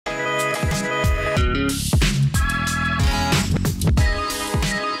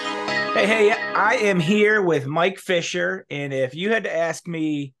Okay, hey, I am here with Mike Fischer. And if you had to ask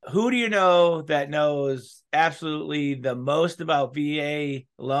me, who do you know that knows absolutely the most about VA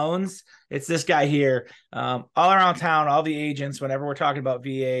loans? It's this guy here. All around town, all the agents, whenever we're talking about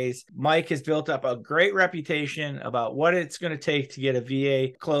VAs, Mike has built up a great reputation about what it's going to take to get a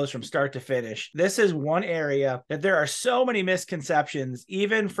VA closed from start to finish. This is one area that there are so many misconceptions,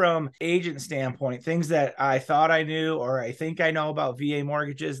 even from agent standpoint, things that I thought I knew or I think I know about VA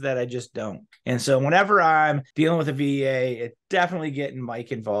mortgages that I just don't. And so whenever I'm dealing with a VA, it's definitely getting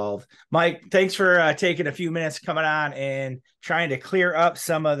Mike involved. Mike, thanks for taking a few minutes coming on and trying to clear up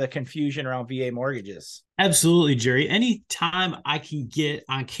some of the confusion around VA mortgages. Absolutely, Jerry. Anytime I can get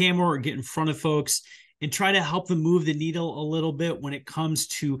on camera or get in front of folks and try to help them move the needle a little bit when it comes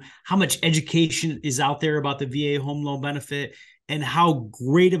to how much education is out there about the VA home loan benefit and how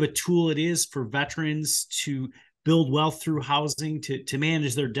great of a tool it is for veterans to build wealth through housing, to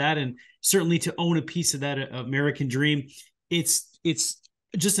manage their debt, and certainly to own a piece of that American dream. It's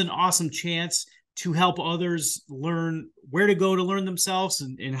just an awesome chance to help others learn where to go to learn themselves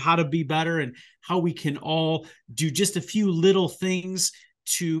and how to be better, and how we can all do just a few little things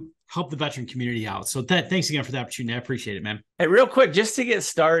to help the veteran community out. So thanks again for the opportunity. I appreciate it, man. Hey, real quick, just to get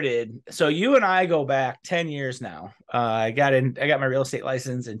started. So you and I go back 10 years now. I got my real estate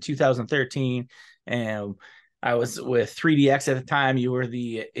license in 2013, and I was with 3DX at the time. You were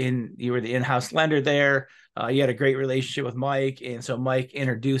the in-house lender there. You had a great relationship with Mike, and so Mike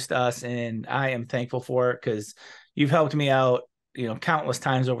introduced us, and I am thankful for it because you've helped me out, countless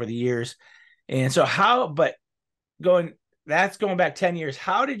times over the years. And so that's going back 10 years.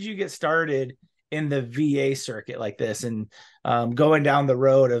 How did you get started in the VA circuit like this, and going down the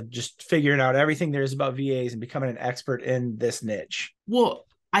road of just figuring out everything there is about VAs and becoming an expert in this niche? Well,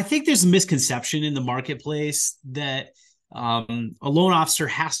 I think there's a misconception in the marketplace that a loan officer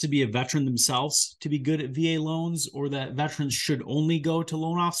has to be a veteran themselves to be good at VA loans, or that veterans should only go to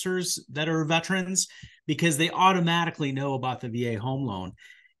loan officers that are veterans because they automatically know about the VA home loan.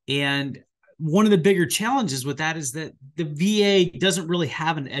 And one of the bigger challenges with that is that the VA doesn't really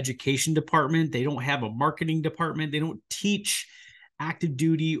have an education department. They don't have a marketing department. They don't teach active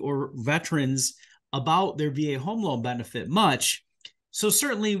duty or veterans about their VA home loan benefit much. So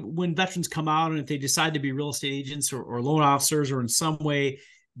certainly when veterans come out and if they decide to be real estate agents or loan officers or in some way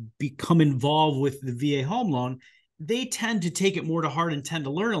become involved with the VA home loan, they tend to take it more to heart and tend to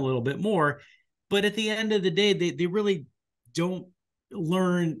learn a little bit more. But at the end of the day, they really don't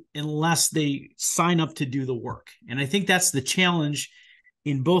learn unless they sign up to do the work. And I think that's the challenge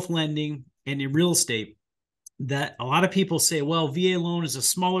in both lending and in real estate, that a lot of people say, well, VA loan is a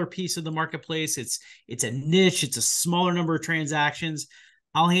smaller piece of the marketplace. It's a niche. It's a smaller number of transactions.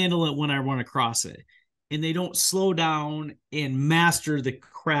 I'll handle it when I run across it. And they don't slow down and master the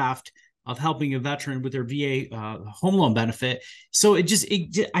craft of helping a veteran with their VA home loan benefit. So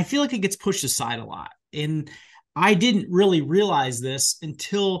I feel like it gets pushed aside a lot. And I didn't really realize this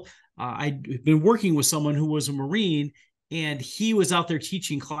until I'd been working with someone who was a Marine, and he was out there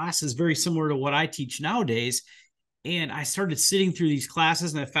teaching classes very similar to what I teach nowadays. And I started sitting through these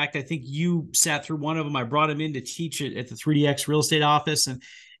classes. And in fact, I think you sat through one of them. I brought him in to teach it at the 3DX real estate office. And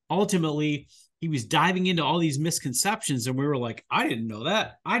ultimately, he was diving into all these misconceptions. And we were like, I didn't know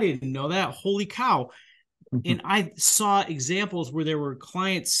that. I didn't know that. Holy cow. And I saw examples where there were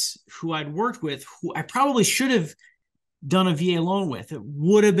clients who I'd worked with who I probably should have done a VA loan with. It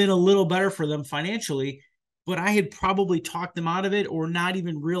would have been a little better for them financially, but I had probably talked them out of it or not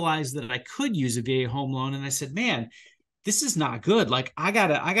even realized that I could use a VA home loan. And I said, man, this is not good. Like I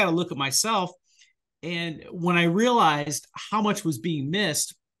gotta look at myself. And when I realized how much was being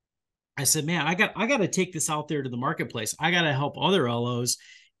missed, I said, man, I got to take this out there to the marketplace. I got to help other LOs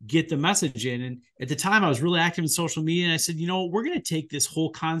get the message in. And at the time I was really active in social media. And I said, we're going to take this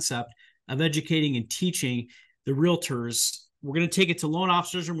whole concept of educating and teaching the realtors. We're going to take it to loan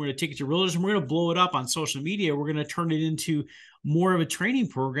officers, and we're going to take it to realtors, and we're going to blow it up on social media. We're going to turn it into more of a training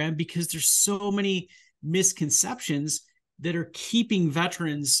program because there's so many misconceptions that are keeping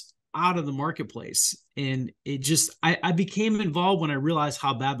veterans out of the marketplace. And I became involved when I realized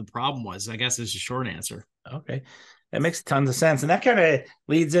how bad the problem was. I guess is a short answer. Okay. That makes tons of sense. And that kind of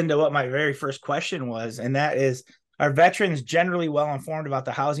leads into what my very first question was. And that is, are veterans generally well informed about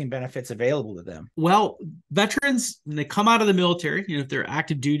the housing benefits available to them? Well, veterans, when they come out of the military, if they're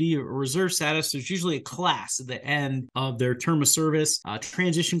active duty or reserve status, there's usually a class at the end of their term of service,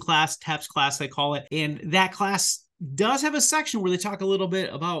 transition class, TAPS class, they call it. And that class does have a section where they talk a little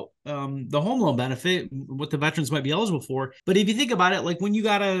bit about the home loan benefit, what the veterans might be eligible for. But if you think about it, like when you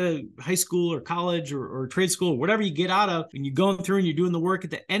got a high school or college or trade school, whatever you get out of, and you're going through and you're doing the work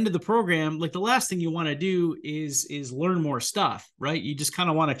at the end of the program, like the last thing you want to do is learn more stuff, right? You just kind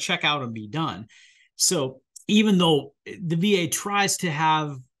of want to check out and be done. So even though the VA tries to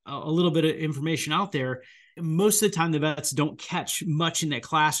have a little bit of information out there, most of the time the vets don't catch much in that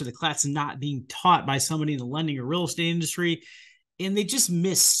class, or the class is not being taught by somebody in the lending or real estate industry, and they just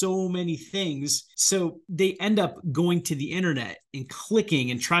miss so many things. So they end up going to the internet and clicking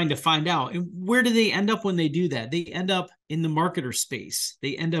and trying to find out. And where do they end up when they do that? They end up in the marketer space.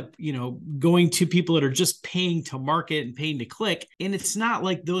 They end up, going to people that are just paying to market and paying to click. And it's not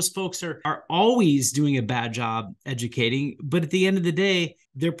like those folks are always doing a bad job educating, but at the end of the day,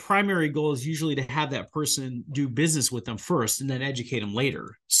 their primary goal is usually to have that person do business with them first and then educate them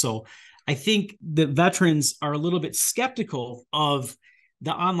later. So I think the veterans are a little bit skeptical of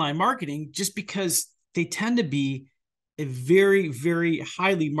the online marketing just because they tend to be a very, very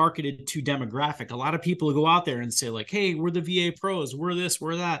highly marketed to demographic. A lot of people go out there and say like, hey, we're the VA pros, we're this,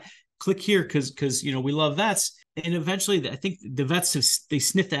 we're that. Click here because we love vets. And eventually I think the vets they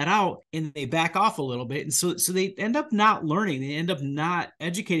sniff that out and they back off a little bit. And so they end up not learning. They end up not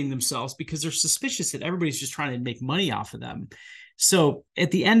educating themselves because they're suspicious that everybody's just trying to make money off of them. So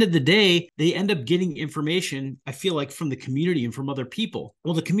at the end of the day, they end up getting information, I feel like, from the community and from other people.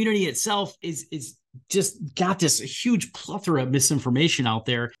 Well, the community itself is just got this huge plethora of misinformation out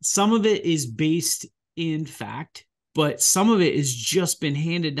there. Some of it is based in fact, but some of it has just been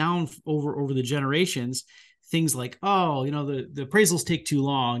handed down over the generations. Things like, the appraisals take too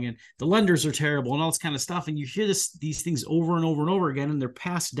long and the lenders are terrible and all this kind of stuff. And you hear these things over and over and over again, and they're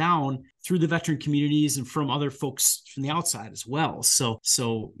passed down through the veteran communities and from other folks from the outside as well. So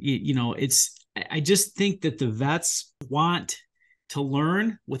I just think that the vets want to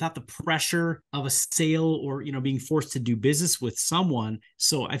learn without the pressure of a sale or, being forced to do business with someone.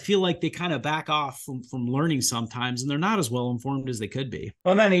 So I feel like they kind of back off from learning sometimes, and they're not as well informed as they could be.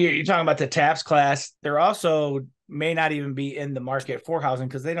 Well, then you're talking about the TAPS class. They're also may not even be in the market for housing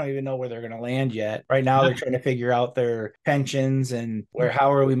because they don't even know where they're going to land yet. Right now, they're trying to figure out their pensions and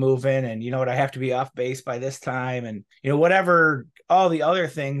how are we moving? And I have to be off base by this time, and whatever, all the other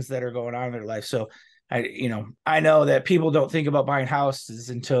things that are going on in their life. So I know that people don't think about buying houses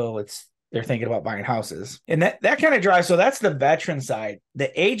until they're thinking about buying houses. And that kind of drives. So that's the veteran side.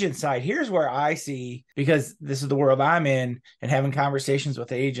 The agent side, here's where I see, because this is the world I'm in and having conversations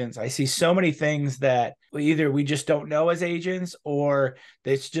with agents, I see so many things that either we just don't know as agents or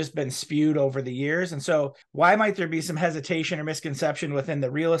it's just been spewed over the years. And so why might there be some hesitation or misconception within the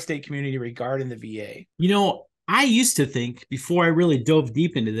real estate community regarding the VA? I used to think, before I really dove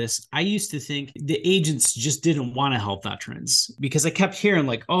deep into this, I used to think the agents just didn't want to help veterans because I kept hearing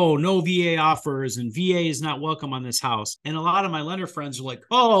like, oh, no VA offers and VA is not welcome on this house. And a lot of my lender friends are like,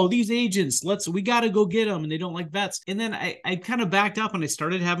 oh, these agents, we got to go get them. And they don't like vets. And then I kind of backed up and I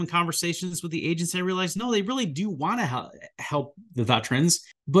started having conversations with the agents. And I realized, no, they really do want to help the veterans,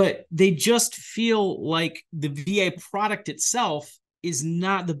 but they just feel like the VA product itself is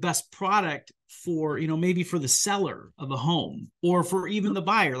not the best product for, maybe for the seller of a home or for even the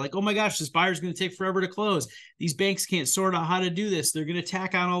buyer. Like, oh my gosh, this buyer's going to take forever to close. These banks can't sort out how to do this. They're going to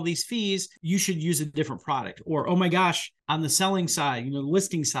tack on all these fees. You should use a different product. Or, oh my gosh, on the selling side, the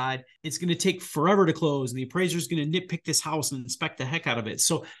listing side, it's going to take forever to close. And the appraiser is going to nitpick this house and inspect the heck out of it.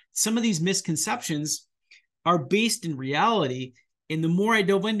 So some of these misconceptions are based in reality. And the more I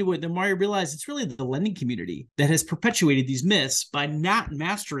dove into it, the more I realized it's really the lending community that has perpetuated these myths by not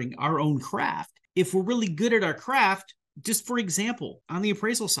mastering our own craft. If we're really good at our craft, just for example, on the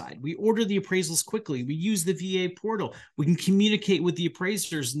appraisal side, we order the appraisals quickly. We use the VA portal. We can communicate with the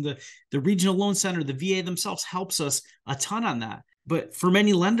appraisers, and the regional loan center, the VA themselves helps us a ton on that. But for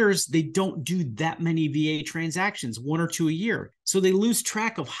many lenders, they don't do that many VA transactions, 1 or 2 a year. So they lose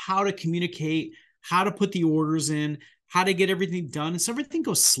track of how to communicate, how to put the orders in, how to get everything done. And so everything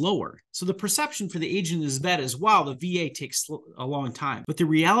goes slower. So the perception for the agent is that as wow, the VA takes a long time. But the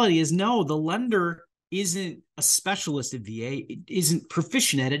reality is no, the lender isn't a specialist at VA. It isn't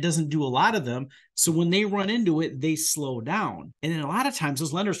proficient at it, doesn't do a lot of them. So when they run into it, they slow down. And then a lot of times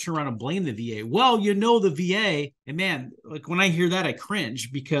those lenders turn around and blame the VA. Well, the VA. And man, like when I hear that, I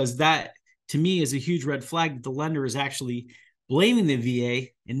cringe because that to me is a huge red flag that the lender is actually blaming the VA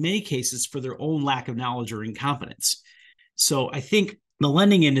in many cases for their own lack of knowledge or incompetence. So I think the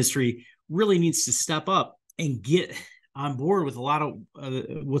lending industry really needs to step up and get on board with a lot of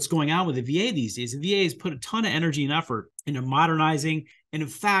what's going on with the VA these days. The VA has put a ton of energy and effort into modernizing and, in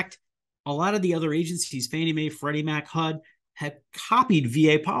fact, a lot of the other agencies, Fannie Mae, Freddie Mac, HUD, have copied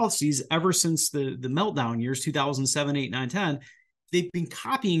VA policies ever since the meltdown years, 2007, 8, 9, 10. They've been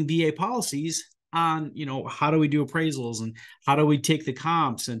copying VA policies on, how do we do appraisals and how do we take the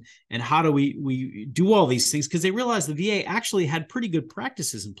comps and how do we do all these things, because they realized the VA actually had pretty good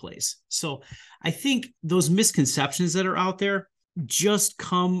practices in place. So I think those misconceptions that are out there just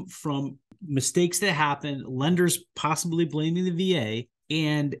come from mistakes that happen, lenders possibly blaming the VA,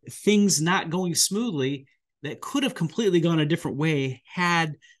 and things not going smoothly that could have completely gone a different way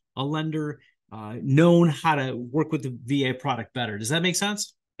had a lender known how to work with the VA product better. Does that make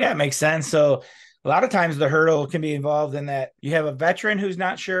sense? Yeah, it makes sense. So a lot of times the hurdle can be involved in that you have a veteran who's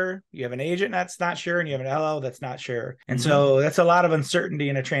not sure, you have an agent that's not sure, and you have an LO that's not sure. And so that's a lot of uncertainty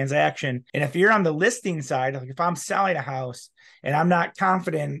in a transaction. And if you're on the listing side, like if I'm selling a house and I'm not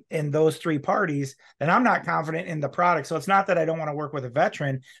confident in those three parties, then I'm not confident in the product. So it's not that I don't want to work with a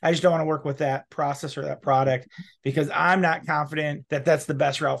veteran. I just don't want to work with that process or that product because I'm not confident that that's the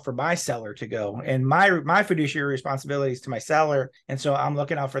best route for my seller to go. And my fiduciary responsibility is to my seller. And so I'm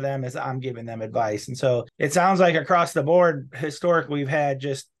looking out for them as I'm giving them advice. And so it sounds like across the board, historically, we've had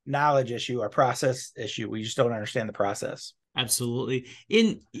just knowledge issue or process issue. We just don't understand the process. Absolutely.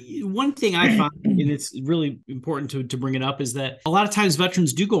 In one thing I find, and it's really important to bring it up, is that a lot of times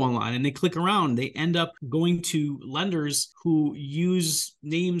veterans do go online and they click around. They end up going to lenders who use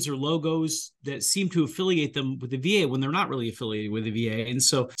names or logos that seem to affiliate them with the VA when they're not really affiliated with the VA. And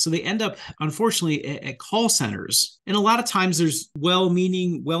so they end up, unfortunately, at call centers. And a lot of times there's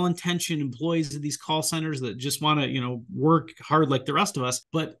well-meaning, well-intentioned employees of these call centers that just want to, work hard like the rest of us.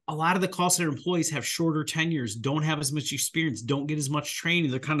 But a lot of the call center employees have shorter tenures, don't have as much experience, don't get as much training.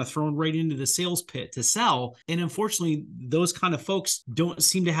 They're kind of thrown right into the sales pit to sell. And unfortunately, those kind of folks don't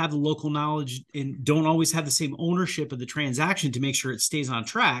seem to have the local knowledge and don't always have the same ownership of the transaction to make sure it stays on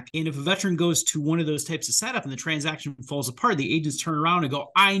track. And if a veteran goes to one of those types of setup and the transaction falls apart, the agents turn around and go,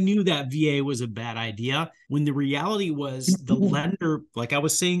 I knew that VA was a bad idea. When the reality was the lender, like I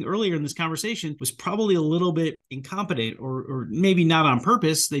was saying earlier in this conversation, was probably a little bit incompetent or maybe not on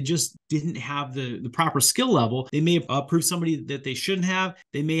purpose. They just didn't have the proper skill level. They may have approved somebody that they shouldn't have.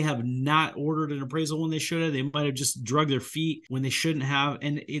 They may have not ordered an appraisal when they should have. They might have just drugged their feet when they shouldn't have.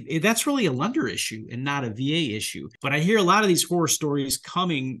 And that's really a lender issue and not a VA issue. But I hear a lot of these horror stories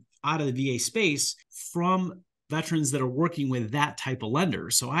coming out of the VA space from veterans that are working with that type of lender.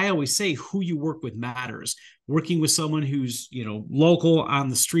 So I always say who you work with matters. Working with someone who's, local on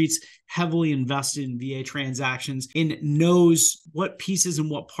the streets, heavily invested in VA transactions and knows what pieces and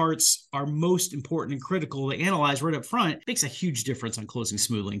what parts are most important and critical to analyze right up front makes a huge difference on closing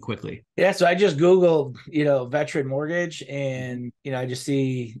smoothly and quickly. Yeah. So I just Googled, veteran mortgage and, I just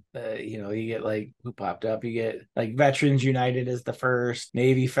see, you get like who popped up. You get like Veterans United is the first,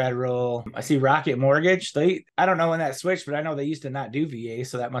 Navy Federal. I see Rocket Mortgage. I don't know when that switched, but I know they used to not do VA.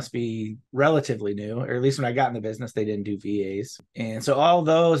 So that must be relatively new, or at least when I got in the business, they didn't do VAs. And so all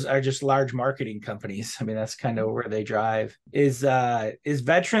those are just large marketing companies. I mean, that's kind of where they drive. Is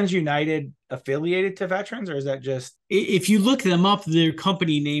Veterans United affiliated to veterans, or is that just... If you look them up, their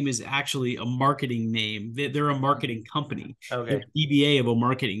company name is actually a marketing name. They're a marketing company. Okay. DBA of a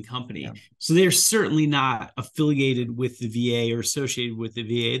marketing company. Yeah. So they're certainly not affiliated with the VA or associated with the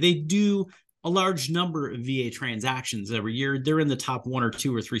VA. They do a large number of VA transactions every year. They're in the top 1 or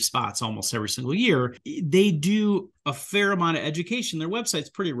 2 or 3 spots almost every single year. They do a fair amount of education. Their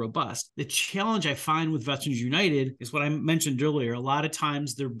website's pretty robust. The challenge I find with Veterans United is what I mentioned earlier. A lot of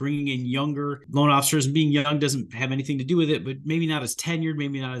times they're bringing in younger loan officers, and being young doesn't have anything to do with it, but maybe not as tenured,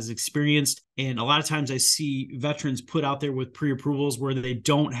 maybe not as experienced. And a lot of times I see veterans put out there with pre-approvals where they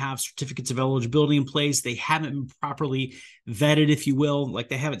don't have certificates of eligibility in place. They haven't been properly vetted, if you will, like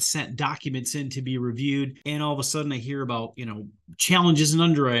they haven't sent documents in to be reviewed. And all of a sudden I hear about, challenges in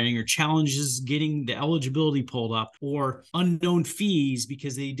underwriting or challenges getting the eligibility pulled up or unknown fees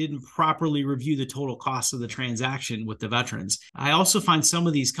because they didn't properly review the total cost of the transaction with the veterans. I also find some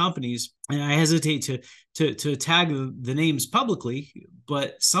of these companies, and I hesitate to tag the names publicly,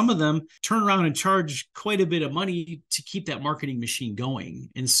 but some of them turn around and charge quite a bit of money to keep that marketing machine going.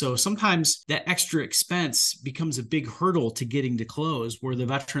 And so sometimes that extra expense becomes a big hurdle to getting to close, where the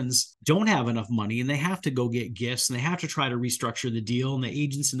veterans don't have enough money and they have to go get gifts and they have to try to restructure the deal, and the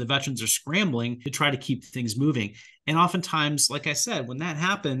agents and the veterans are scrambling to try to keep things moving. And oftentimes, like I said, when that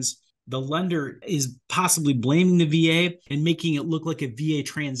happens, the lender is possibly blaming the VA and making it look like a VA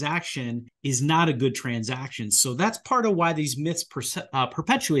transaction is not a good transaction. So that's part of why these myths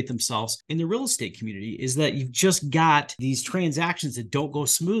perpetuate themselves in the real estate community, is that you've just got these transactions that don't go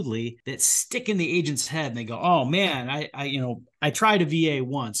smoothly that stick in the agent's head, and they go, oh man, I tried a VA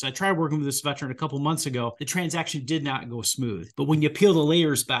once. I tried working with this veteran a couple months ago. The transaction did not go smooth. But when you peel the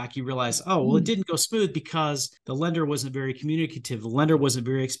layers back, you realize, oh, well, it didn't go smooth because the lender wasn't very communicative. The lender wasn't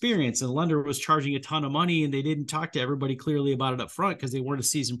very experienced. And the lender was charging a ton of money, and they didn't talk to everybody clearly about it up front because they weren't a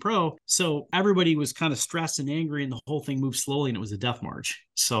seasoned pro. So everybody was kind of stressed and angry, and the whole thing moved slowly, and it was a death march.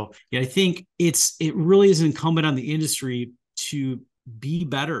 So yeah, I think it really is incumbent on the industry to be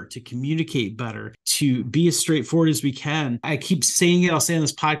better, to communicate better, to be as straightforward as we can. I keep saying it, I'll say on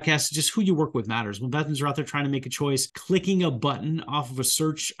this podcast, just who you work with matters. When veterans are out there trying to make a choice, clicking a button off of a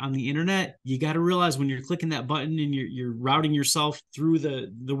search on the internet, you got to realize when you're clicking that button and you're routing yourself through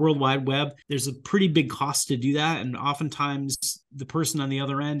the World Wide Web, there's a pretty big cost to do that. And oftentimes the person on the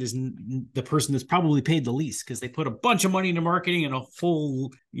other end is the person that's probably paid the least because they put a bunch of money into marketing and a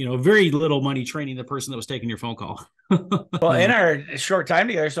full, very little money training the person that was taking your phone call. Well, in our short time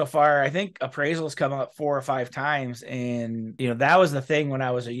together so far, I think appraisals come up 4 or 5 times. And, that was the thing when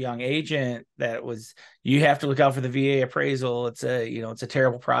I was a young agent, that was, you have to look out for the VA appraisal. It's a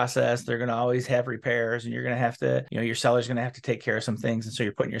terrible process. They're going to always have repairs, and you're going to have to, your seller's going to have to take care of some things. And so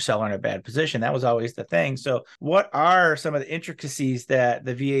you're putting your seller in a bad position. That was always the thing. So what are some of the intricacies that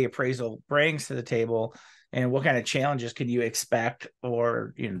the VA appraisal brings to the table? And what kind of challenges can you expect?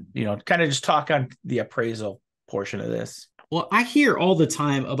 Or, kind of just talk on the appraisal portion of this. Well, I hear all the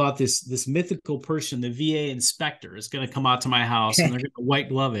time about this mythical person, the VA inspector, is going to come out to my house and they're going to white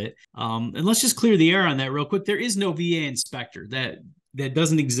glove it. And let's just clear the air on that real quick. There is no VA inspector. That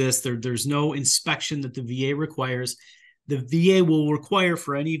doesn't exist. There's no inspection that the VA requires. The VA will require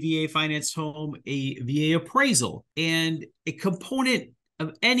for any VA financed home a VA appraisal, and a component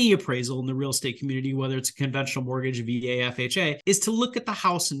of any appraisal in the real estate community, whether it's a conventional mortgage, VA, FHA, is to look at the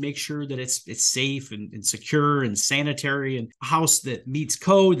house and make sure that it's safe and secure and sanitary, and a house that meets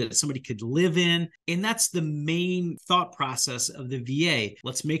code, that somebody could live in. And that's the main thought process of the VA.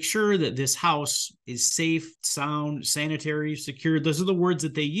 Let's make sure that this house is safe, sound, sanitary, secure. Those are the words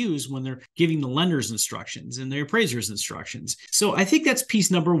that they use when they're giving the lender's instructions and the appraiser's instructions. So I think that's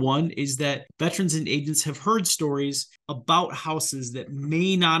piece number one, is that veterans and agents have heard stories about houses that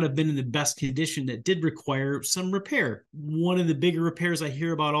may not have been in the best condition, that did require some repair. One of the bigger repairs I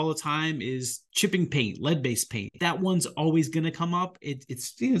hear about all the time is chipping paint, lead-based paint. That one's always going to come up.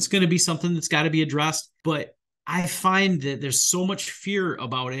 It's going to be something that's got to be addressed. But I find that there's so much fear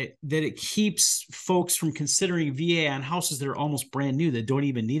about it that it keeps folks from considering VA on houses that are almost brand new, that don't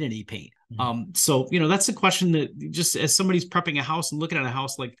even need any paint. So, that's a question that, just as somebody's prepping a house and looking at a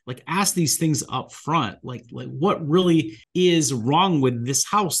house, like ask these things up front, like what really is wrong with this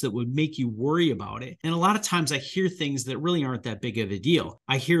house that would make you worry about it. And a lot of times I hear things that really aren't that big of a deal.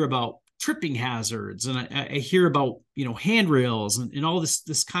 I hear about tripping hazards, and I hear about, handrails and all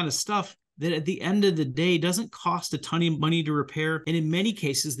this kind of stuff that at the end of the day doesn't cost a ton of money to repair. And in many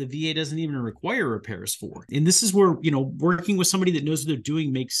cases, the VA doesn't even require repairs for. And this is where, working with somebody that knows what they're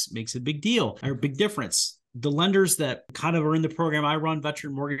doing makes a big deal, or a big difference. The lenders that kind of are in the program I run,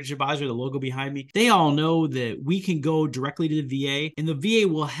 Veteran Mortgage Advisor, the logo behind me, they all know that we can go directly to the VA, and the VA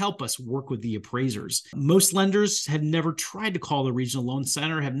will help us work with the appraisers. Most lenders have never tried to call the regional loan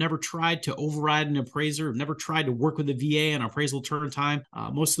center, have never tried to override an appraiser, have never tried to work with the VA on appraisal turn time.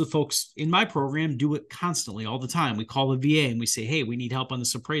 Most of the folks in my program do it constantly, all the time. We call the VA and we say, hey, we need help on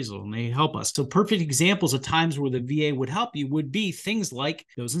this appraisal, and they help us. So perfect examples of times where the VA would help you would be things like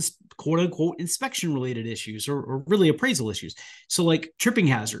those quote unquote inspection related issues, or really appraisal issues. So like tripping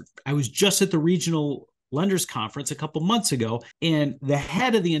hazard. I was just at the regional lenders conference a couple months ago, and the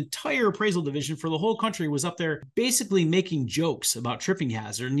head of the entire appraisal division for the whole country was up there basically making jokes about tripping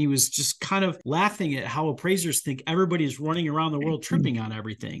hazard. And he was just kind of laughing at how appraisers think everybody is running around the world tripping on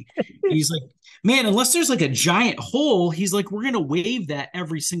everything. He's like, man, unless there's like a giant hole, he's like, we're going to waive that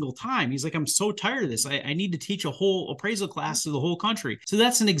every single time. He's like, I'm so tired of this. I need to teach a whole appraisal class to the whole country. So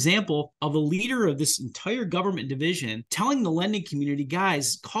that's an example of a leader of this entire government division telling the lending community,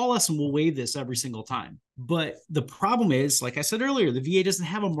 guys, call us and we'll waive this every single time. But the problem is, like I said earlier, the VA doesn't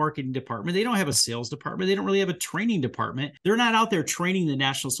have a marketing department. They don't have a sales department. They don't really have a training department. They're not out there training the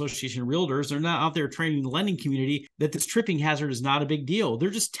National Association of Realtors. They're not out there training the lending community that this tripping hazard is not a big deal.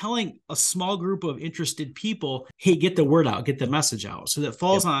 They're just telling a small group of interested people, hey, get the word out, get the message out. So that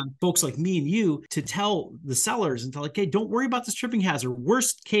falls on folks like me and you to tell the sellers and tell, like, hey, don't worry about this tripping hazard.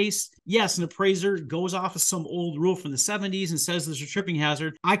 Worst case, yes, an appraiser goes off of some old rule from the 70s and says there's a tripping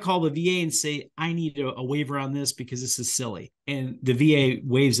hazard. I call the VA and say, I need a waiver on this because this is silly. And the VA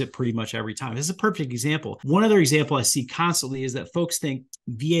waives it pretty much every time. This is a perfect example. One other example I see constantly is that folks think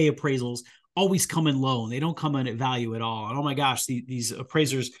VA appraisals always come in low and they don't come in at value at all. And oh my gosh, these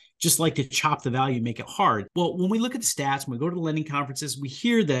appraisers just like to chop the value and make it hard. Well, when we look at the stats, when we go to the lending conferences, we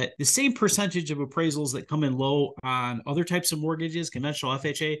hear that the same percentage of appraisals that come in low on other types of mortgages, conventional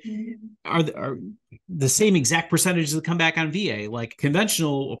FHA, are the same exact percentages that come back on VA. Like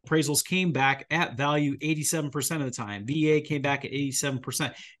conventional appraisals came back at value 87% of the time. VA came back at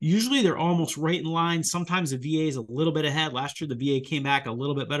 87%. Usually they're almost right in line. Sometimes the VA is a little bit ahead. Last year, the VA came back a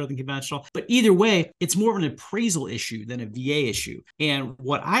little bit better than conventional. But either way, it's more of an appraisal issue than a VA issue. And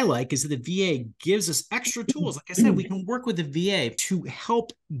what I like is that the VA gives us extra tools. Like I said, we can work with the VA to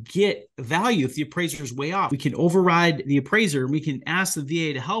help get value if the appraiser is way off. We can override the appraiser and we can ask the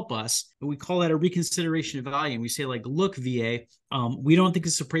VA to help us. And we call that a reconsideration of value. And we say, like, look, VA, we don't think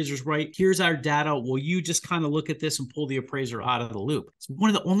this appraiser is right. Here's our data. Will you just kind of look at this and pull the appraiser out of the loop? It's one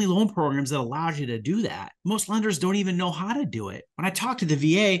of the only loan programs that allows you to do that. Most lenders don't even know how to do it. When I talk to the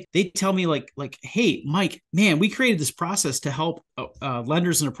VA, they tell me like, hey, Mike, man, we created this process to help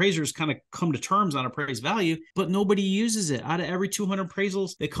lenders and appraisers kind of come to terms on appraised value, but nobody uses it. Out of every 200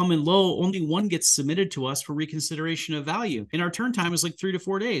 appraisals that come in low, only one gets submitted to us for reconsideration of value. And our turn time is like 3 to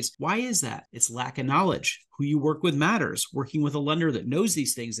 4 days. Why is that? It's lack of knowledge. Who you work with matters. Working with a lender that knows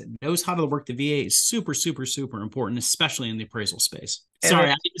these things, that knows how to work the VA is super, super, super important, especially in the appraisal space.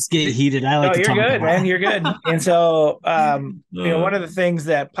 Sorry, I just get heated. I like to talk. You're good, man. You're good. And so, one of the things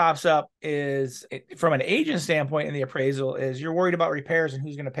that pops up is from an agent standpoint in the appraisal is you're worried about repairs and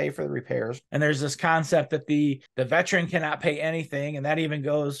who's going to pay for the repairs. And there's this concept that the veteran cannot pay anything. And that even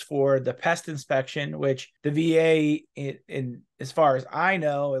goes for the pest inspection, which the VA in as far as I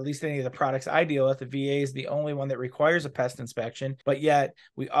know, at least any of the products I deal with, the VA is the only one that requires a pest inspection. But yet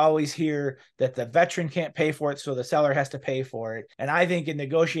we always hear that the veteran can't pay for it, so the seller has to pay for it. And I think in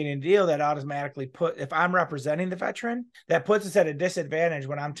negotiating a deal, that automatically if I'm representing the veteran, that puts us at a disadvantage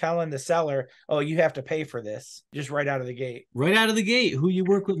when I'm telling the seller, oh, you have to pay for this, just right out of the gate. Right out of the gate, who you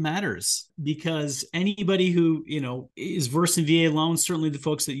work with matters, because anybody who, is versed in VA loans, certainly the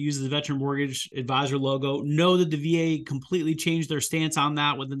folks that use the Veteran Mortgage Advisor logo, know that the VA completely changed their stance on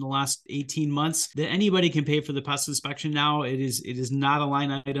that within the last 18 months, that anybody can pay for the pest inspection now. It is not a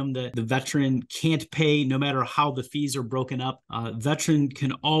line item that the veteran can't pay, no matter how the fees are broken up. Veteran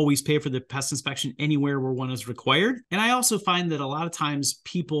can always pay for the pest inspection anywhere where one is required. And I also find that a lot of times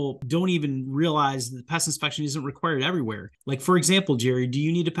people don't even realize that the pest inspection isn't required everywhere. Like, for example, Jerry, do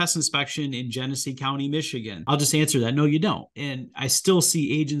you need a pest inspection in Genesee County, Michigan? I'll just answer that. No, you don't. And I still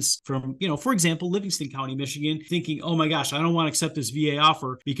see agents from, for example, Livingston County, Michigan, thinking, oh my gosh, I don't want to accept this VA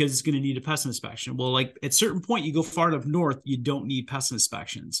offer because it's going to need a pest inspection. Well, like at a certain point, you go far enough north, you don't need pest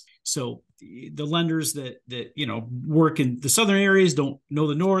inspections. So the lenders that work in the southern areas don't know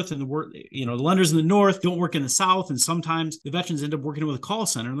the north, and the lenders in the north don't work in the south. And sometimes the veterans end up working with a call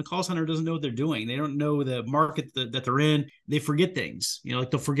center, and the call center doesn't know what they're doing. They don't know the market that they're in. They forget things.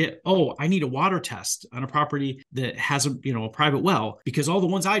 Like they'll forget, oh, I need a water test on a property that has a private well, because all the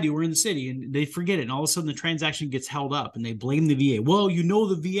ones I do are in the city, and they forget it. And all of a sudden the transaction gets held up and they blame the VA. Well,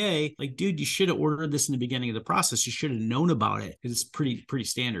 the VA, like, dude, you should have ordered this in the beginning of the process. You should have known about it, because it's pretty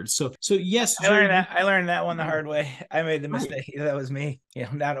standard. So yes, I learned that one the hard way. I made the mistake. That was me,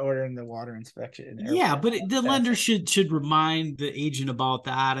 not ordering the water inspection. Yeah, but the lender should remind the agent about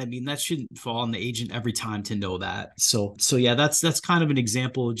that. I mean, that shouldn't fall on the agent every time to know that. So yeah, that's kind of an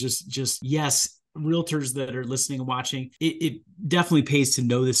example of just yes. Realtors that are listening and watching, it definitely pays to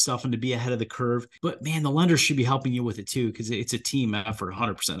know this stuff and to be ahead of the curve. But man, the lender should be helping you with it too, because it's a team effort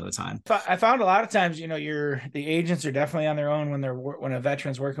 100% of the time. I found a lot of times, the agents are definitely on their own when a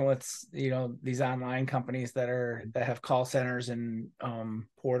veteran's working with, these online companies that have call centers and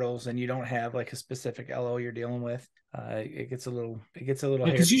portals, and you don't have like a specific LO you're dealing with. It gets a little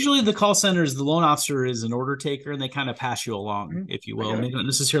because usually the call centers, the loan officer is an order taker, and they kind of pass you along, if you will. And they don't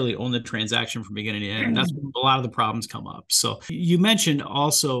necessarily own the transaction from beginning to end. That's where a lot of the problems come up. So you mentioned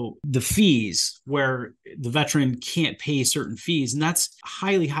also the fees, where the veteran can't pay certain fees, and that's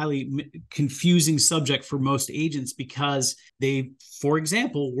highly, highly confusing subject for most agents, because they, for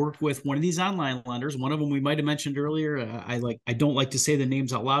example, work with one of these online lenders. One of them we might have mentioned earlier. I don't like to say the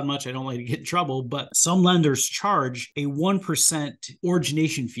names out loud much. I don't like to get in trouble, but some lenders charge a 1%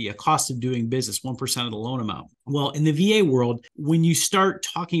 origination fee, a cost of doing business, 1% of the loan amount. Well, in the VA world, when you start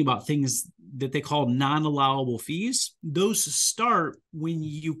talking about things that they call non-allowable fees. Those start when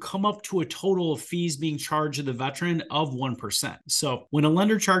you come up to a total of fees being charged to the veteran of 1%. So when a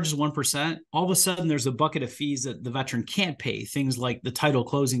lender charges 1%, all of a sudden there's a bucket of fees that the veteran can't pay, things like the title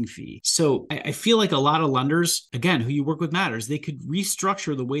closing fee. So I feel like a lot of lenders, again, who you work with matters, they could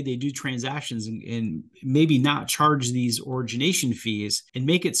restructure the way they do transactions and maybe not charge these origination fees and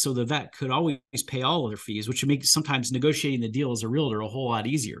make it so the vet could always pay all of their fees, which would make sometimes negotiating the deal as a realtor a whole lot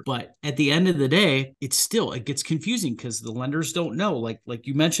easier. But at the end of the day, it gets confusing because the lenders don't know. Like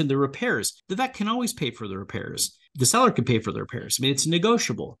you mentioned, the repairs, the vet can always pay for the repairs. The seller can pay for the repairs. I mean, it's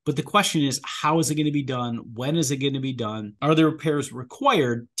negotiable. But the question is, how is it going to be done? When is it going to be done? Are the repairs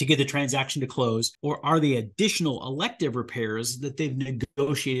required to get the transaction to close? Or are they additional elective repairs that they've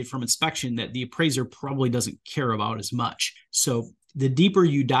negotiated from inspection that the appraiser probably doesn't care about as much? So the deeper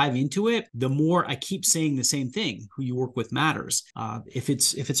you dive into it, the more I keep saying the same thing, who you work with matters. If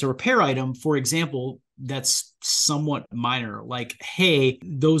it's a repair item, for example, that's somewhat minor, like, hey,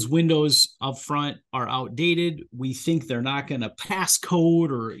 those windows up front are outdated. We think they're not going to pass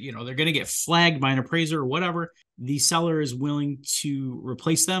code, or, they're going to get flagged by an appraiser or whatever. The seller is willing to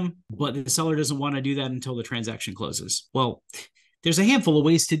replace them, but the seller doesn't want to do that until the transaction closes. Well, there's a handful of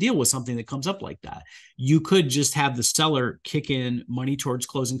ways to deal with something that comes up like that. You could just have the seller kick in money towards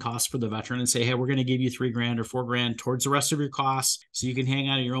closing costs for the veteran and say, hey, we're going to give you $3,000 or $4,000 towards the rest of your costs so you can hang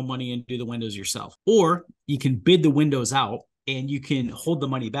out of your own money and do the windows yourself. Or you can bid the windows out and you can hold the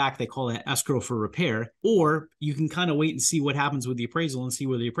money back. They call that escrow for repair. Or you can kind of wait and see what happens with the appraisal and see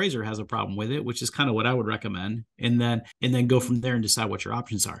whether the appraiser has a problem with it, which is kind of what I would recommend. And then go from there and decide what your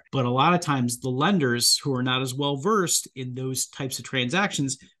options are. But a lot of times the lenders who are not as well versed in those types of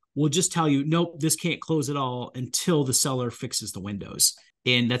transactions will just tell you, nope, this can't close at all until the seller fixes the windows.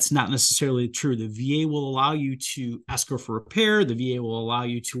 And that's not necessarily true. The VA will allow you to escrow for repair. The VA will allow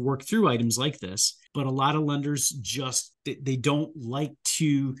you to work through items like this. But a lot of lenders they don't like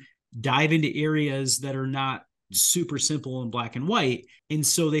to dive into areas that are not super simple and black and white. And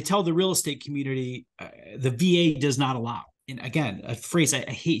so they tell the real estate community, the VA does not allow. And again, a phrase I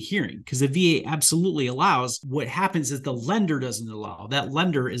hate hearing, because the VA absolutely allows. What happens is the lender doesn't allow. That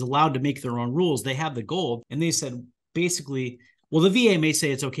lender is allowed to make their own rules. They have the gold. And they said, basically, well, the VA may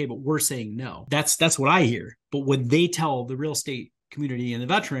say it's okay, but we're saying no. That's what I hear. But what they tell the real estate community and the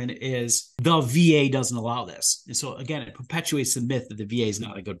veteran is the VA doesn't allow this. And so again, it perpetuates the myth that the VA is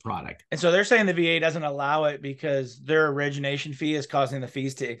not a good product. And so they're saying the VA doesn't allow it because their origination fee is causing the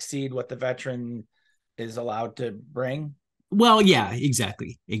fees to exceed what the veteran is allowed to bring. Well, yeah,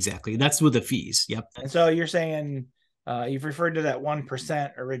 exactly. That's with the fees. Yep. And so you're saying you've referred to that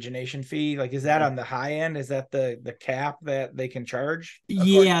 1% origination fee. Like, is that on the high end? Is that the cap that they can charge?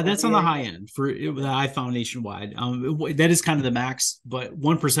 Yeah, that's on the high end for that I found nationwide. That is kind of the max, but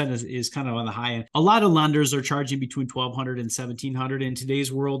 1% is kind of on the high end. A lot of lenders are charging between $1,200 and $1,700 in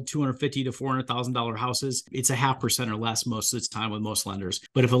today's world. $250,000 to $400,000 houses, it's a 0.5% or less most of the time with most lenders.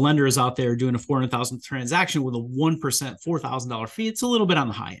 But if a lender is out there doing a $400,000 transaction with a 1% $4,000 fee, it's a little bit on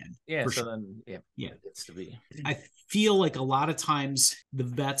the high end. Yeah. So then, yeah, it's to be. I feel like a lot of times the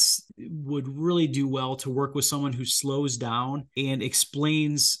vets would really do well to work with someone who slows down and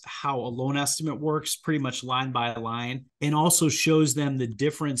explains how a loan estimate works pretty much line by line, and also shows them the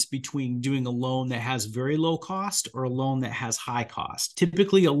difference between doing a loan that has very low cost or a loan that has high cost.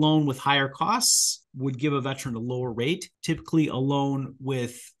 Typically, a loan with higher costs would give a veteran a lower rate. Typically, a loan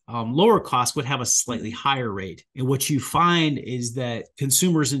with lower cost would have a slightly higher rate. And what you find is that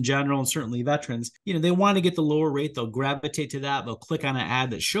consumers in general, and certainly veterans, they want to get the lower rate. They'll gravitate to that. They'll click on an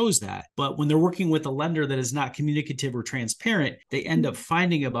ad that shows that. But when they're working with a lender that is not communicative or transparent, they end up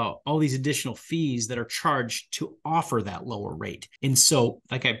finding about all these additional fees that are charged to offer that lower rate. And so,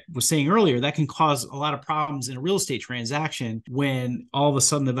 like I was saying earlier, that can cause a lot of problems in a real estate transaction when all of a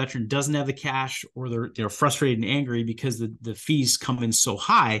sudden the veteran doesn't have the cash, or they're frustrated and angry because the fees come in so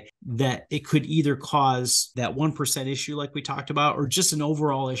high that it could either cause that 1% issue like we talked about, or just an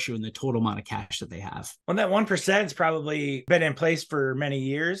overall issue in the total amount of cash that they have. Well, that 1% has probably been in place for many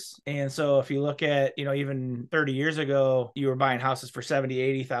years. And so if you look at, even 30 years ago, you were buying houses for 70,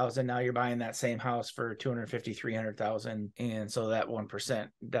 80,000. Now you're buying that same house for 250, 300,000. And so that 1%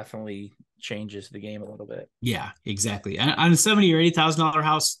 definitely changes the game a little bit. Yeah, exactly. On a $70,000 or $80,000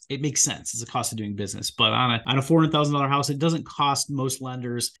 house, it makes sense. It's a cost of doing business. But on a $400,000 house, it doesn't cost most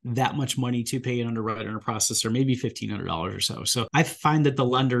lenders that much money to pay an underwriter and a processor, maybe $1,500 or so. So I find that the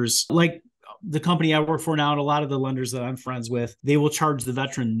lenders, like the company I work for now and a lot of the lenders that I'm friends with, they will charge the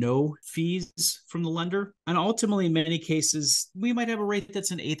veteran no fees from the lender. And ultimately, in many cases, we might have a rate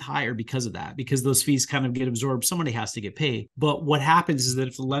that's an eighth higher because of that, because those fees kind of get absorbed. Somebody has to get paid. But what happens is that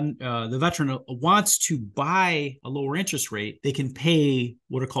if the veteran wants to buy a lower interest rate, they can pay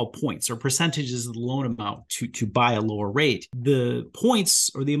what are called points or percentages of the loan amount to buy a lower rate. The points,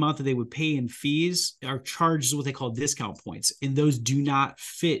 or the amount that they would pay in fees, are charged as what they call discount points. And those do not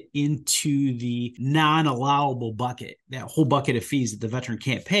fit into the non-allowable bucket, that whole bucket of fees that the veteran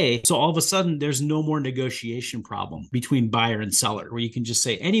can't pay. So all of a sudden, there's no more negotiation problem between buyer and seller, where you can just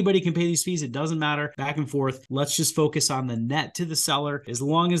say anybody can pay these fees. It doesn't matter, back and forth. Let's just focus on the net to the seller. As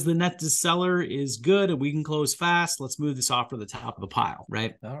long as the net to seller is good and we can close fast, let's move this off to the top of the pile,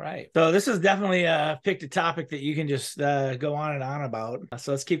 right? All right. So this is definitely picked a topic that you can just go on and on about.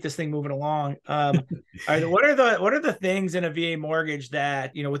 So let's keep this thing moving along. What are the things in a VA mortgage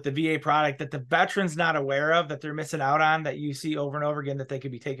that, with the VA product, that the veteran's not aware of, that they're missing out on, that you see over and over again that they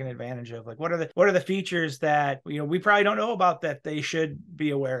could be taking advantage of? Like, what are the features that we probably don't know about that they should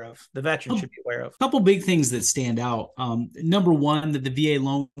be aware of, the veteran should be aware of? A couple big things that stand out. Number one, that the VA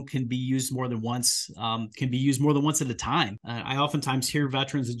loan can be used more than once, at a time. I oftentimes hear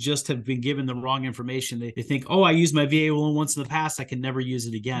veterans that just have been given the wrong information. They think, oh, I used my VA loan once in the past, I can never use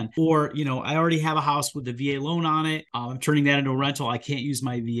it again. Or, I already have a house with the VA loan on it. I'm turning that into a rental. I can't use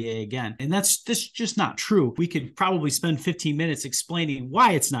my VA again. And that's just not true. We could probably spend 15 minutes explaining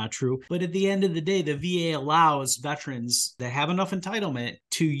why it's not true. But at the end of the day, the VA allows veterans that have enough entitlement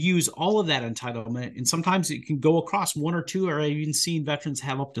to use all of that entitlement. And sometimes it can go across one or two, or I've even seen veterans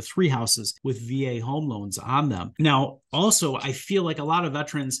have up to 3 houses with VA home loans on them. Now, also, I feel like a lot of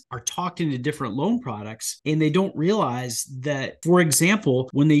veterans are talked into different loan products, and they don't realize that, for example,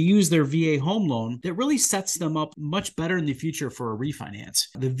 when they use their VA home loan, that really sets them up much better in the future for a refinance.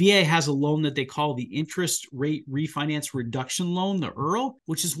 The VA has a loan that they call the Interest Rate Refinance Reduction Loan, the IRRL,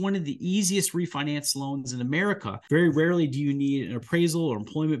 which is one of the easiest refinance loans in America. Very rarely do you need an appraisal or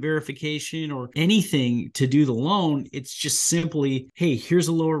employment verification or anything to do the loan. It's just simply, hey, here's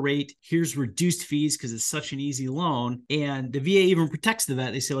a lower rate, here's reduced fees because it's such an easy loan. And the VA even protects the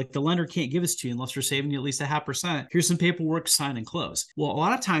vet. They say, like, the lender can't give this to you unless we're saving you at least 0.5%. Here's some paperwork, sign and close. Well, a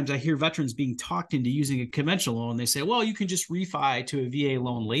lot of times I hear veterans being talked into using a conventional loan. They say, well, you can just refi to a VA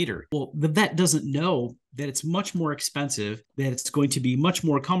loan later. Well, the vet doesn't know that it's much more expensive, that it's going to be much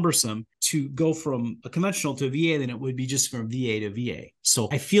more cumbersome to go from a conventional to a VA than it would be just from VA to VA. So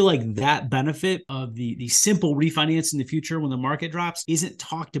I feel like that benefit of the simple refinance in the future when the market drops isn't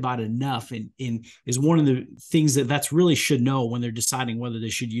talked about enough, and is one of the things that vets really should know when they're deciding whether they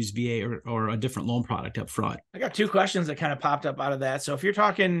should use VA or a different loan product up front. I got 2 questions that kind of popped up out of that. So if you're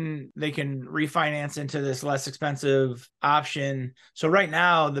talking, they can refinance into this less expensive option. So right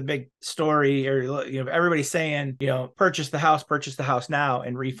now, the big story, or everybody's saying, purchase the house now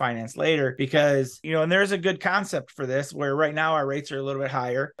and refinance later, because, and there's a good concept for this, where right now our rates are a little bit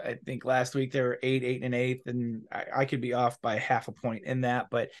higher. I think last week they were 8 1/8, and I could be off by 0.5 point in that.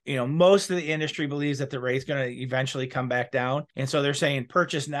 But, most of the industry believes that the rate's going to eventually come back down. And so they're saying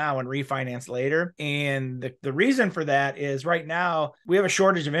purchase now and refinance later. And the reason for that is right now we have a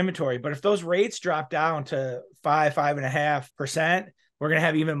shortage of inventory, but if those rates drop down to 5.5%, we're going to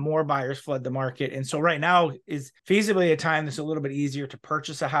have even more buyers flood the market. And so right now is feasibly a time that's a little bit easier to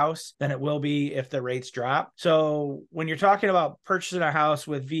purchase a house than it will be if the rates drop. So when you're talking about purchasing a house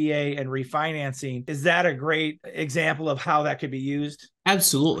with VA and refinancing, is that a great example of how that could be used?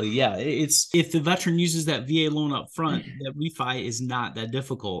 Absolutely. Yeah. It's, if the veteran uses that VA loan up front, that refi is not that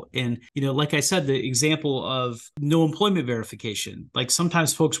difficult. And, like I said, the example of no employment verification, like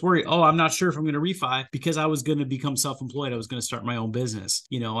sometimes folks worry, oh, I'm not sure if I'm going to refi because I was going to become self-employed. I was going to start my own business,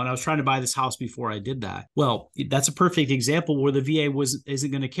 and I was trying to buy this house before I did that. Well, that's a perfect example where the VA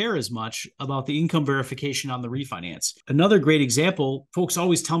isn't going to care as much about the income verification on the refinance. Another great example, folks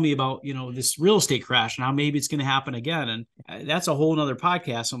always tell me about, this real estate crash and how maybe it's going to happen again. And that's a whole nother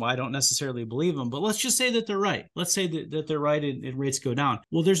podcast and why I don't necessarily believe them, but let's just say that they're right. Let's say that they're right and rates go down.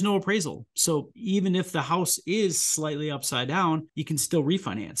 Well, there's no appraisal. So even if the house is slightly upside down, you can still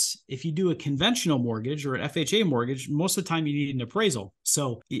refinance. If you do a conventional mortgage or an FHA mortgage, most of the time you need an appraisal.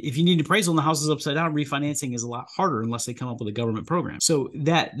 So if you need an appraisal and the house is upside down, refinancing is a lot harder unless they come up with a government program. So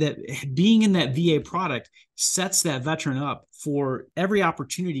that being in that VA product sets that veteran up for every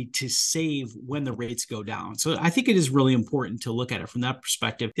opportunity to save when the rates go down. So I think it is really important to look at it from that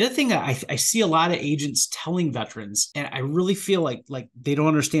perspective. The other thing that I see a lot of agents telling veterans, and I really feel like they don't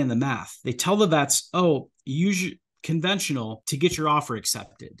understand the math. They tell the vets, oh, conventional to get your offer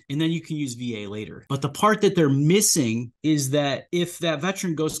accepted, and then you can use VA later. But the part that they're missing is that if that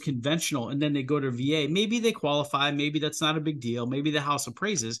veteran goes conventional and then they go to VA, maybe they qualify, maybe that's not a big deal, maybe the house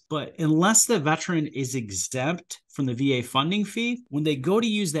appraises, but unless the veteran is exempt from the VA funding fee, when they go to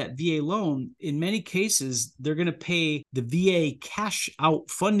use that VA loan, in many cases, they're going to pay the VA cash out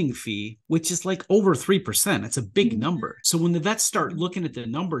funding fee, which is like over 3%. It's a big number. So when the vets start looking at the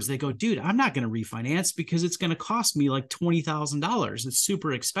numbers, they go, dude, I'm not going to refinance because it's going to cost me like $20,000. It's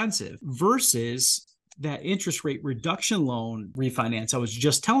super expensive versus that interest rate reduction loan refinance I was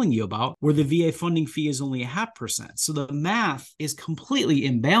just telling you about, where the VA funding fee is only 0.5%. So the math is completely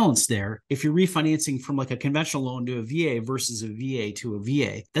imbalanced there if you're refinancing from like a conventional loan to a VA versus a VA to a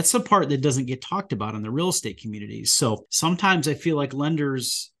VA. That's the part that doesn't get talked about in the real estate communities. So sometimes I feel like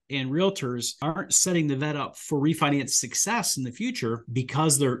lenders and realtors aren't setting the vet up for refinance success in the future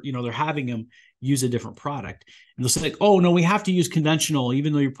because they're having them use a different product. And they'll say like, oh no, we have to use conventional,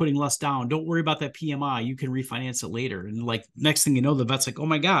 even though you're putting less down. Don't worry about that PMI. You can refinance it later. And like next thing you know, the vet's like, oh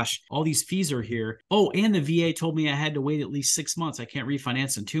my gosh, all these fees are here. Oh, and the VA told me I had to wait at least 6 months. I can't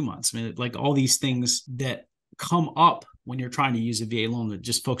refinance in 2 months. I mean, like all these things that come up when you're trying to use a VA loan that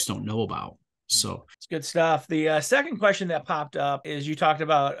just folks don't know about. So it's good stuff. The second question that popped up is you talked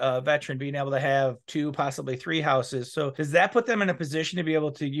about a veteran being able to have 2, possibly 3 houses. So does that put them in a position to be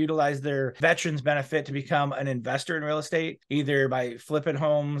able to utilize their veterans benefit to become an investor in real estate, either by flipping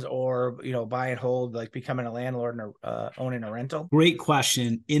homes or, buy and hold, like becoming a landlord and owning a rental? Great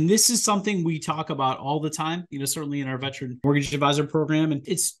question. And this is something we talk about all the time, certainly in our veteran mortgage advisor program. And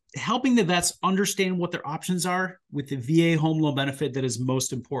it's helping the vets understand what their options are with the VA home loan benefit that is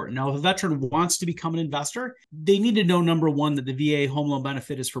most important. Now, if a veteran wants to become an investor, they need to know, number one, that the VA home loan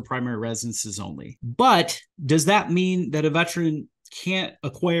benefit is for primary residences only. But does that mean that a veteran can't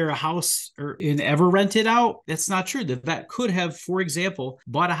acquire a house and ever rent it out? That's not true. The vet could have, for example,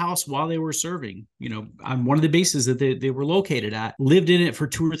 bought a house while they were serving, on one of the bases that they were located at, lived in it for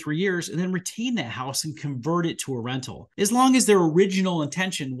 2 or 3 years, and then retain that house and convert it to a rental. As long as their original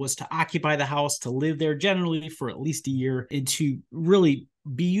intention was to occupy the house, to live there generally for at least a year, and to really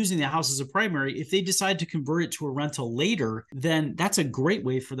be using the house as a primary. If they decide to convert it to a rental later, then that's a great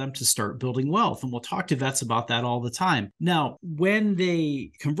way for them to start building wealth. And we'll talk to vets about that all the time. Now, when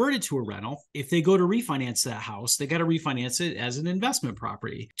they convert it to a rental, if they go to refinance that house, they got to refinance it as an investment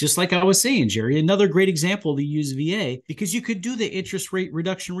property. Just like I was saying, Jerry, another great example to use VA, because you could do the interest rate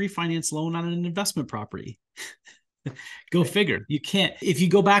reduction refinance loan on an investment property. Go figure. You can't, if you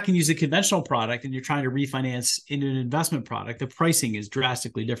go back and use a conventional product and you're trying to refinance into an investment product, the pricing is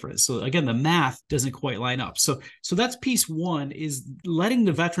drastically different. So again, the math doesn't quite line up. So that's piece one, is letting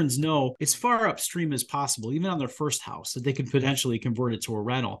the veterans know as far upstream as possible, even on their first house, that they can potentially convert it to a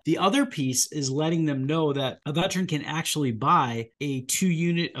rental. The other piece is letting them know that a veteran can actually buy a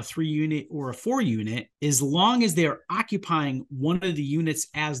 2-unit, a 3-unit, or a 4-unit as long as they're occupying one of the units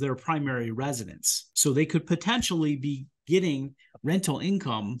as their primary residence. So they could potentially be getting rental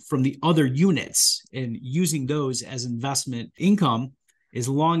income from the other units and using those as investment income as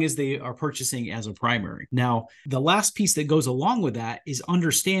long as they are purchasing as a primary. Now, the last piece that goes along with that is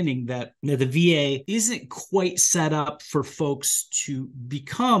understanding that the VA isn't quite set up for folks to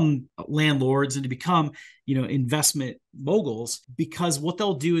become landlords and to become, investment moguls, because what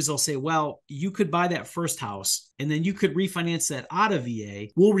they'll do is they'll say, well, you could buy that first house and then you could refinance that out of VA.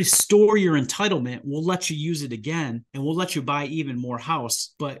 We'll restore your entitlement. We'll let you use it again, and we'll let you buy even more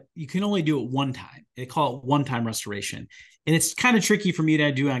house, but you can only do it one time. They call it one-time restoration. And it's kind of tricky for me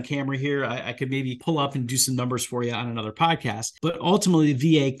to do on camera here. I could maybe pull up and do some numbers for you on another podcast. But ultimately,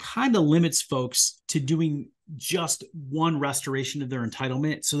 the VA kind of limits folks to doing just one restoration of their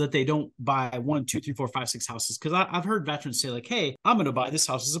entitlement so that they don't buy 1, 2, 3, 4, 5, 6 houses. Because I've heard veterans say like, hey, I'm going to buy this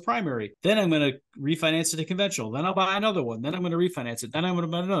house as a primary. Then I'm going to refinance it to conventional. Then I'll buy another one. Then I'm going to refinance it. Then I'm going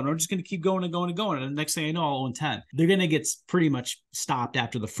to buy another one. I'm just going to keep going and going and going. And the next thing I know, I'll own 10. They're going to get pretty much stopped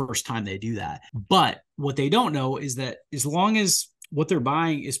after the first time they do that. But what they don't know is that as long as what they're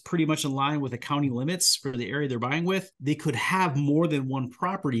buying is pretty much in line with the county limits for the area they're buying with, they could have more than one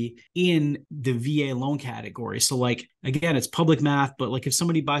property in the VA loan category. So like, again, it's public math, but like if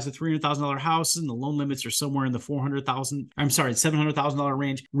somebody buys a $300,000 house and the loan limits are somewhere in the $700,000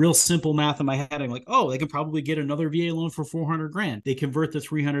 range, real simple math in my head, I'm like, oh, they can probably get another VA loan for $400,000. They convert the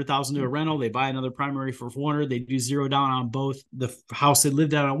 $300,000 to a rental. They buy another primary for $400,000. They do zero down on both. The house they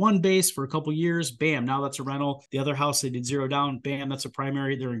lived at on one base for a couple years, bam, now that's a rental. The other house they did zero down, bam, that's a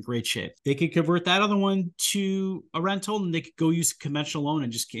primary. They're in great shape. They could convert that other one to a rental, and they could go use a conventional loan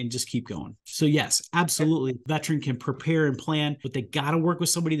and just keep going. So yes, absolutely, veteran can prepare and plan, but they got to work with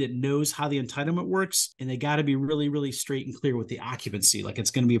somebody that knows how the entitlement works. And they got to be really, really straight and clear with the occupancy. Like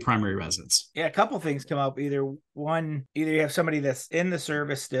it's going to be a primary residence. Yeah, a couple things come up. Either you have somebody that's in the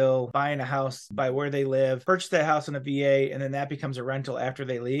service still buying a house by where they live, purchase that house in a VA, and then that becomes a rental after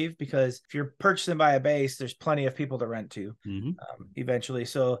they leave. Because if you're purchasing by a base, there's plenty of people to rent to eventually.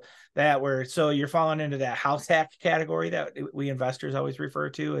 So you're falling into that house hack category that we investors always refer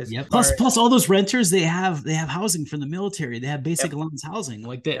to as. Yep. Plus all those renters, they have housing from the military. They have basic allowance housing.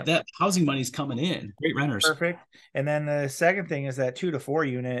 Like that housing money's coming in. Great renters. Perfect. And then the second thing is that 2 to 4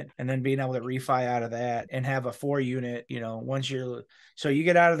 unit, and then being able to refi out of that and have a 4 unit, so you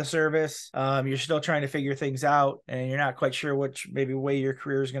get out of the service, you're still trying to figure things out and you're not quite sure which maybe way your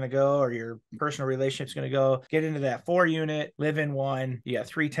career is going to go or your personal relationship's going to go. Get into that 4 unit, live in one, you got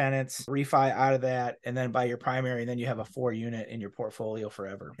 3 tenants, refi out of that, and then buy your primary, and then you have a 4 unit in your portfolio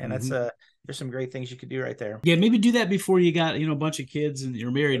forever. And that's there's some great things you could do right there. Yeah, maybe do that before you got, a bunch of kids and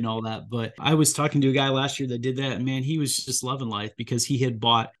you're married and all that. But I was talking to a guy last year that did that, and man, he was just loving life because he had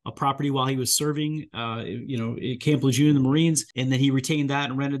bought a property while he was serving, at Camp Lejeune in the Marines, and then he retained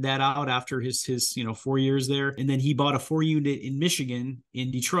that and rented that out after his 4 years there. And then he bought a 4 unit in Michigan in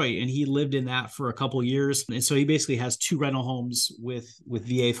Detroit, and he lived in that for a couple of years. And so he basically has 2 rental homes with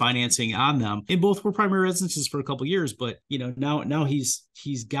VA financing on them, and both were primary residences for a couple of years. But now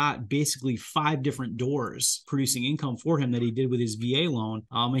he's got basically 5 different doors producing income for him that he did with his VA loan.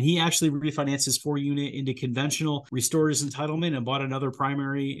 And he actually refinanced his 4 unit into conventional, restored his entitlement, and bought another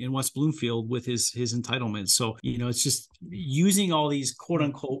primary in West Bloomfield with his entitlement. So, it's just using all these quote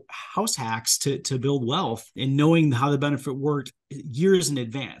unquote house hacks to build wealth and knowing how the benefit worked years in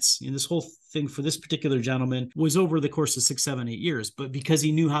advance. And this whole thing for this particular gentleman was over the course of 6, 7, 8 years. But because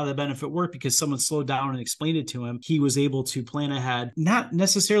he knew how the benefit worked, because someone slowed down and explained it to him, he was able to plan ahead, not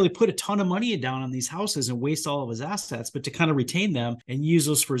necessarily put a ton of money down on these houses and waste all of his assets, but to kind of retain them and use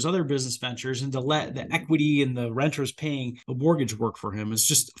those for his other business ventures and to let the equity and the renters paying a mortgage work for him. It's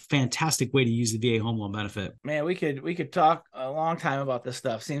just a fantastic way to use the VA home loan benefit. Man, we could talk a long time about this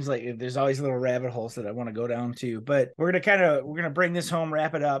stuff. Seems like there's always little rabbit holes that I want to go down to, but we're going to bring this home,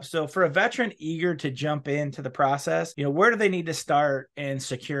 wrap it up. So for a veteran eager to jump into the process, where do they need to start in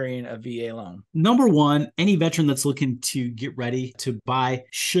securing a VA loan? Number one, any veteran that's looking to get ready to buy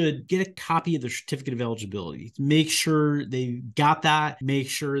should get a copy of their certificate of eligibility. Make sure they got that. Make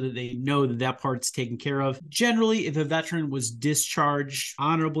sure that they know that part's taken care of. Generally, if a veteran was discharged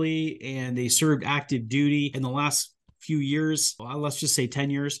honorably and they served active duty in the last few years, let's just say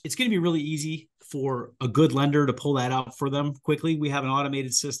 10 years, it's going to be really easy for a good lender to pull that out for them quickly. We have an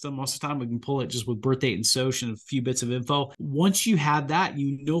automated system. Most of the time we can pull it just with birth date and social and a few bits of info. Once you have that,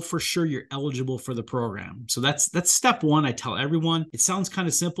 for sure you're eligible for the program. So that's step one. I tell everyone, it sounds kind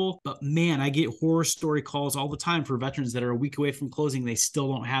of simple, but man, I get horror story calls all the time for veterans that are a week away from closing. They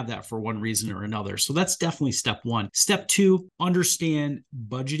still don't have that for one reason or another. So that's definitely step one. Step two, understand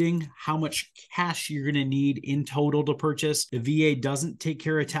budgeting, how much cash you're going to need in total to purchase. The VA doesn't take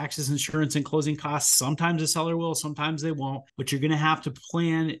care of taxes, insurance, and closing costs. Sometimes the seller will, sometimes they won't, but you're going to have to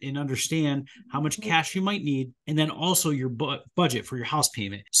plan and understand how much cash you might need, and then also your budget for your house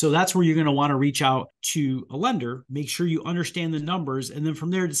payment. So that's where you're going to want to reach out to a lender, make sure you understand the numbers, and then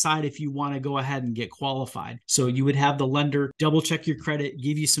from there decide if you want to go ahead and get qualified. So you would have the lender double check your credit,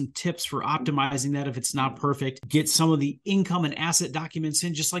 give you some tips for optimizing that if it's not perfect, get some of the income and asset documents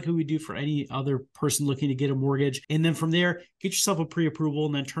in, just like we would do for any other person looking to get a mortgage. And then from there, get yourself a pre-approval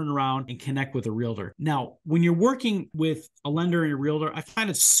and then turn around and connect with a realtor. Now, when you're working with a lender and a realtor, I find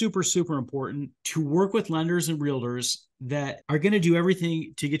it super, super important to work with lenders and realtors that are going to do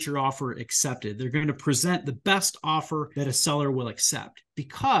everything to get your offer accepted. They're going to present the best offer that a seller will accept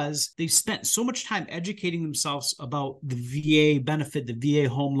because they've spent so much time educating themselves about the VA benefit, the VA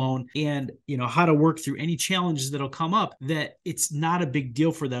home loan, and how to work through any challenges that'll come up, that it's not a big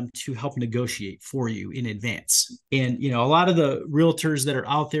deal for them to help negotiate for you in advance. And a lot of the realtors that are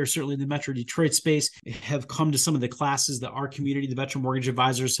out there, certainly in the Metro Detroit space, have come to some of the classes that our community, the Veteran Mortgage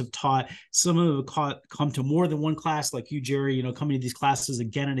Advisors, have taught. Some of them have come to more than one class, like you, Jerry, coming to these classes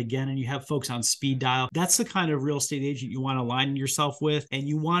again and again, and you have folks on speed dial. That's the kind of real estate agent you want to align yourself with. And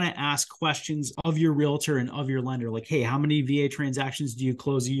you want to ask questions of your realtor and of your lender, like, hey, how many VA transactions do you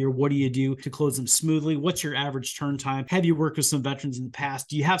close a year? What do you do to close them smoothly? What's your average turn time? Have you worked with some veterans in the past?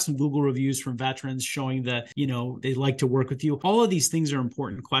 Do you have some Google reviews from veterans showing that, they like to work with you? All of these things are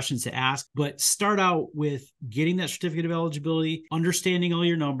important questions to ask, but start out with getting that certificate of eligibility, understanding all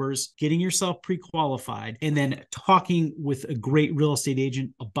your numbers, getting yourself pre-qualified, and then talking talking with a great real estate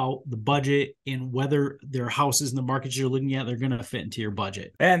agent about the budget and whether their houses in the markets you're looking at, they're going to fit into your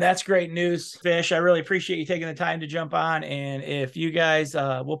budget. And that's great news, Fish. I really appreciate you taking the time to jump on. And if you guys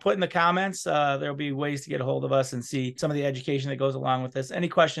will put in the comments, there'll be ways to get a hold of us and see some of the education that goes along with this. Any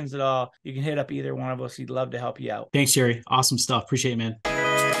questions at all, you can hit up either one of us. We'd love to help you out. Thanks, Jerry. Awesome stuff. Appreciate it,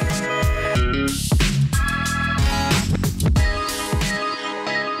 man.